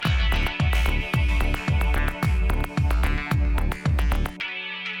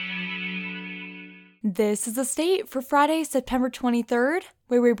This is The State for Friday, September 23rd,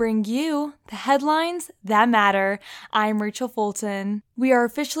 where we bring you the headlines that matter. I'm Rachel Fulton. We are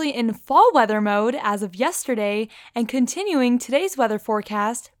officially in fall weather mode as of yesterday and continuing today's weather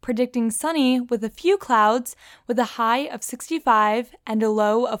forecast, predicting sunny with a few clouds with a high of 65 and a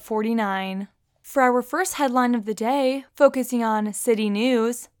low of 49. For our first headline of the day, focusing on city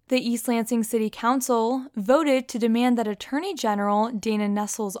news, the East Lansing City Council voted to demand that Attorney General Dana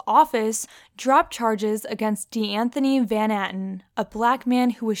Nessel's office drop charges against DeAnthony VanAtten, a black man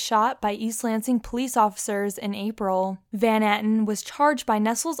who was shot by East Lansing police officers in April. VanAtten was charged by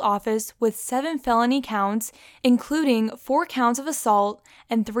Nessel's office with 7 felony counts, including 4 counts of assault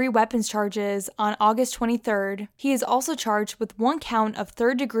and 3 weapons charges on August 23rd. He is also charged with 1 count of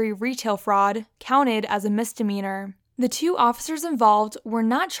third-degree retail fraud, counted as a misdemeanor. The 2 officers involved were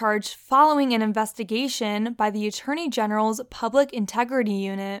not charged following an investigation by the Attorney General's Public Integrity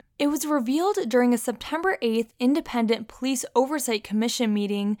Unit. It was revealed during a September 8th Independent Police Oversight Commission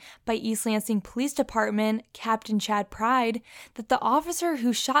meeting by East Lansing Police Department Captain Chad Pride that the officer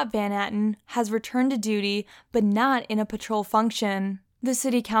who shot VanAtten has returned to duty but not in a patrol function. The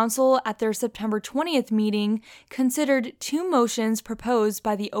City Council, at their September 20th meeting, considered 2 motions proposed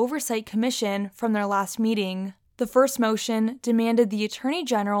by the Oversight Commission from their last meeting. The first motion demanded the Attorney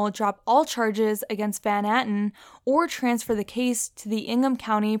General drop all charges against VanAtten or transfer the case to the Ingham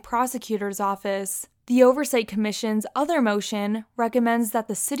County Prosecutor's Office. The Oversight Commission's other motion recommends that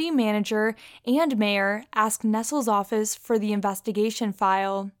the city manager and mayor ask Nessel's office for the investigation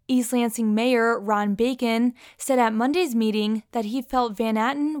file. East Lansing Mayor Ron Bacon said at Monday's meeting that he felt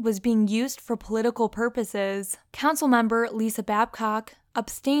VanAtten was being used for political purposes. Councilmember Lisa Babcock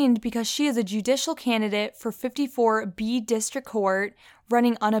abstained because she is a judicial candidate for 54B District Court,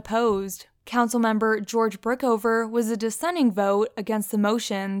 running unopposed. Councilmember George Brookover was a dissenting vote against the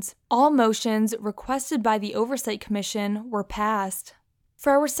motions. All motions requested by the Oversight Commission were passed.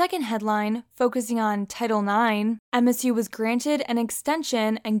 For our second headline, focusing on Title IX, MSU was granted an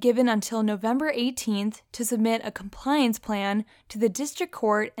extension and given until November 18th to submit a compliance plan to the district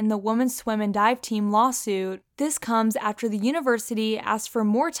court in the women's swim and dive team lawsuit. This comes after the university asked for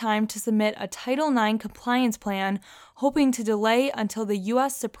more time to submit a Title IX compliance plan, hoping to delay until the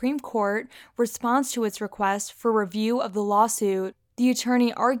U.S. Supreme Court responds to its request for review of the lawsuit. The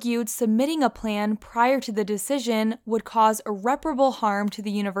attorney argued submitting a plan prior to the decision would cause irreparable harm to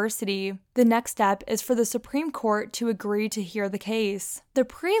the university. The next step is for the Supreme Court to agree to hear the case. The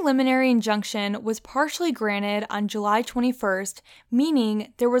preliminary injunction was partially granted on July 21st,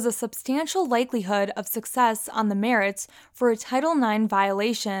 meaning there was a substantial likelihood of success on the merits for a Title IX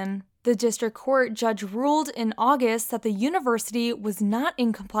violation. The district court judge ruled in August that the university was not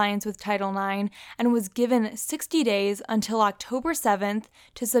in compliance with Title IX and was given 60 days until October 7th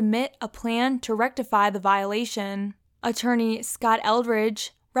to submit a plan to rectify the violation. Attorney Scott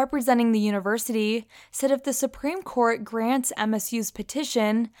Eldridge, representing the university, said if the Supreme Court grants MSU's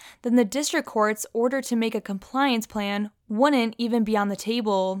petition, then the district court's order to make a compliance plan wouldn't even be on the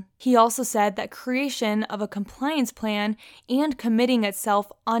table. He also said that creation of a compliance plan and committing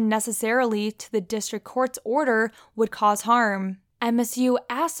itself unnecessarily to the district court's order would cause harm. MSU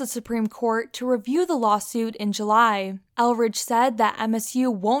asked the Supreme Court to review the lawsuit in July. Eldridge said that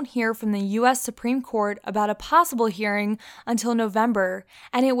MSU won't hear from the U.S. Supreme Court about a possible hearing until November,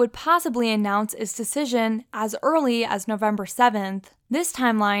 and it would possibly announce its decision as early as November 7th. This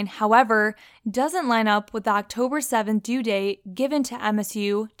timeline, however, doesn't line up with the October 7th due date given to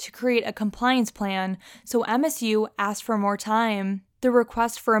MSU to create a compliance plan, so MSU asked for more time. The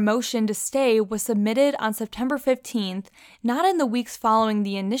request for a motion to stay was submitted on September 15th, not in the weeks following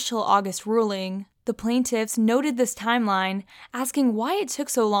the initial August ruling. The plaintiffs noted this timeline, asking why it took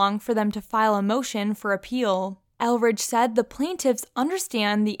so long for them to file a motion for appeal. Eldridge said the plaintiffs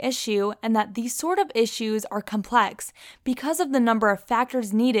understand the issue and that these sort of issues are complex because of the number of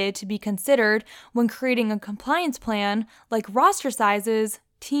factors needed to be considered when creating a compliance plan, like roster sizes,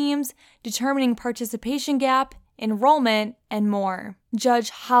 teams, determining participation gap, enrollment, and more. Judge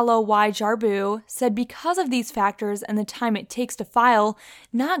Halo Y. Jarbu said because of these factors and the time it takes to file,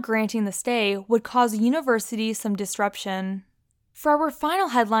 not granting the stay would cause the university some disruption. For our final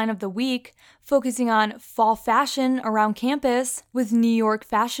headline of the week, focusing on fall fashion around campus, with New York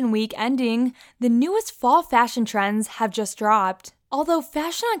Fashion Week ending, the newest fall fashion trends have just dropped. Although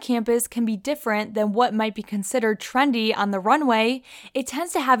fashion on campus can be different than what might be considered trendy on the runway, it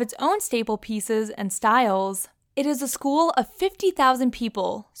tends to have its own staple pieces and styles. It is a school of 50,000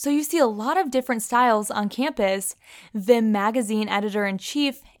 people, so you see a lot of different styles on campus. Vim magazine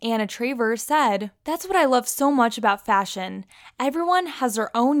editor-in-chief Anna Travers said, "That's what I love so much about fashion. Everyone has their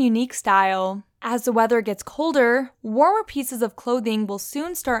own unique style." As the weather gets colder, warmer pieces of clothing will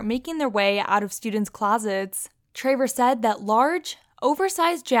soon start making their way out of students' closets. Traver said that large,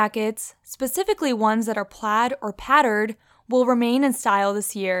 oversized jackets, specifically ones that are plaid or patterned, will remain in style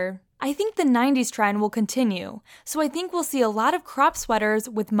this year. I think the 90s trend will continue, so I think we'll see a lot of crop sweaters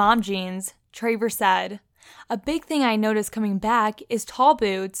with mom jeans, Traver said. A big thing I noticed coming back is tall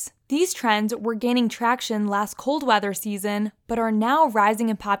boots. These trends were gaining traction last cold weather season, but are now rising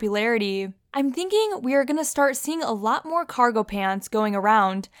in popularity. I'm thinking we are going to start seeing a lot more cargo pants going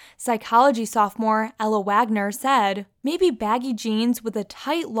around, psychology sophomore Ella Wagner said. Maybe baggy jeans with a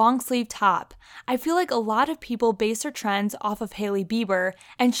tight long sleeve top. I feel like a lot of people base their trends off of Hailey Bieber,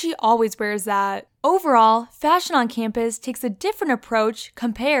 and she always wears that. Overall, fashion on campus takes a different approach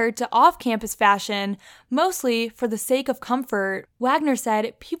compared to off-campus fashion, mostly for the sake of comfort. Wagner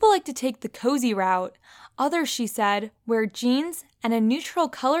said people like to take the cozy route. Others, she said, wear jeans and a neutral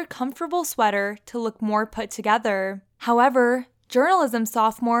colored comfortable sweater to look more put together. However, journalism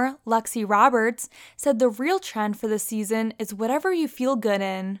sophomore Lexi Roberts said the real trend for the season is whatever you feel good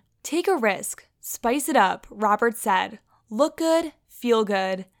in. Take a risk. Spice it up, Roberts said. Look good, feel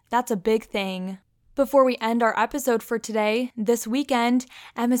good. That's a big thing. Before we end our episode for today, this weekend,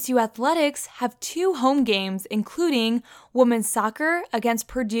 MSU Athletics have 2 home games, including women's soccer against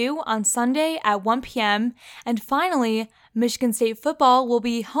Purdue on Sunday at 1 p.m. And finally, Michigan State football will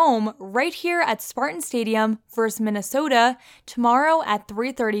be home right here at Spartan Stadium versus Minnesota tomorrow at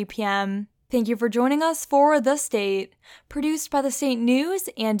 3:30 p.m. Thank you for joining us for The State, produced by the State News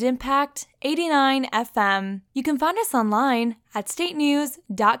and Impact 89 FM. You can find us online at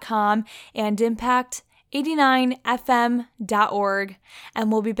statenews.com and impact89fm.org. And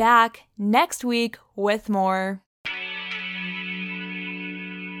we'll be back next week with more.